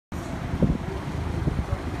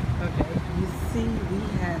see, we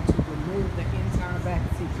had to remove the entire back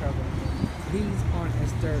seat cover. These aren't as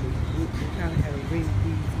sturdy. We kind of had to rig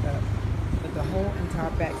these up. But the whole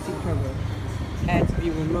entire back seat cover had to be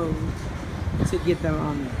removed to get them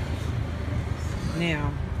on there.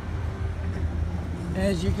 Now,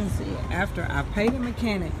 as you can see, after I paid the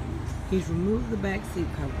mechanic, he's removed the back seat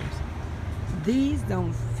covers. These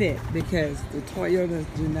don't fit because the Toyotas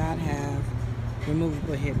do not have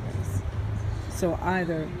removable headrests. So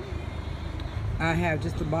either I have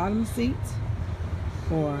just the bottom seats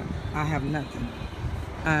or I have nothing.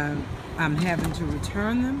 I'm having to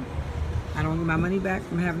return them. I don't get my money back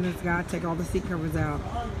from having this guy take all the seat covers out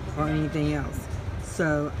or anything else.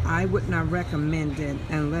 So I would not recommend it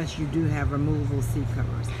unless you do have removable seat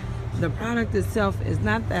covers. The product itself is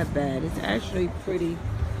not that bad. It's actually pretty,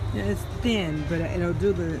 it's thin, but it'll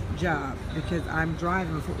do the job because I'm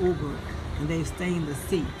driving for Uber and they've stained the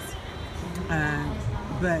seats.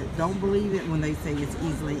 But don't believe it when they say it's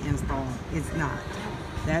easily installed. It's not.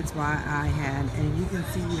 That's why I had, and you can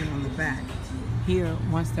see even on the back here,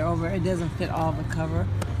 once they're over, it doesn't fit all the cover.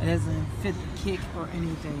 It doesn't fit the kick or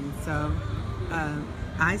anything. So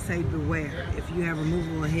I say beware. If you have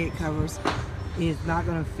removable head covers, it's not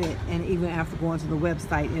going to fit. And even after going to the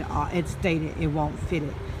website, it stated it won't fit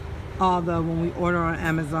it. Although when we order on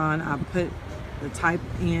Amazon, I put the type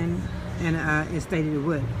in and it stated it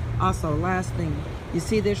would. Also, last thing, you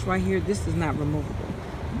see this right here? This is not removable.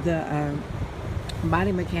 The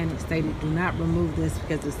body mechanic stated do not remove this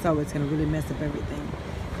because it's going to really mess up everything.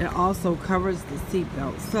 It also covers the seat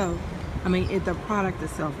belt. So, I mean, the product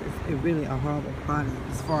itself is really a horrible product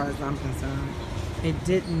as far as I'm concerned.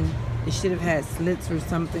 It should have had slits or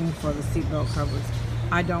something for the seat belt covers.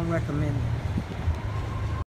 I don't recommend it.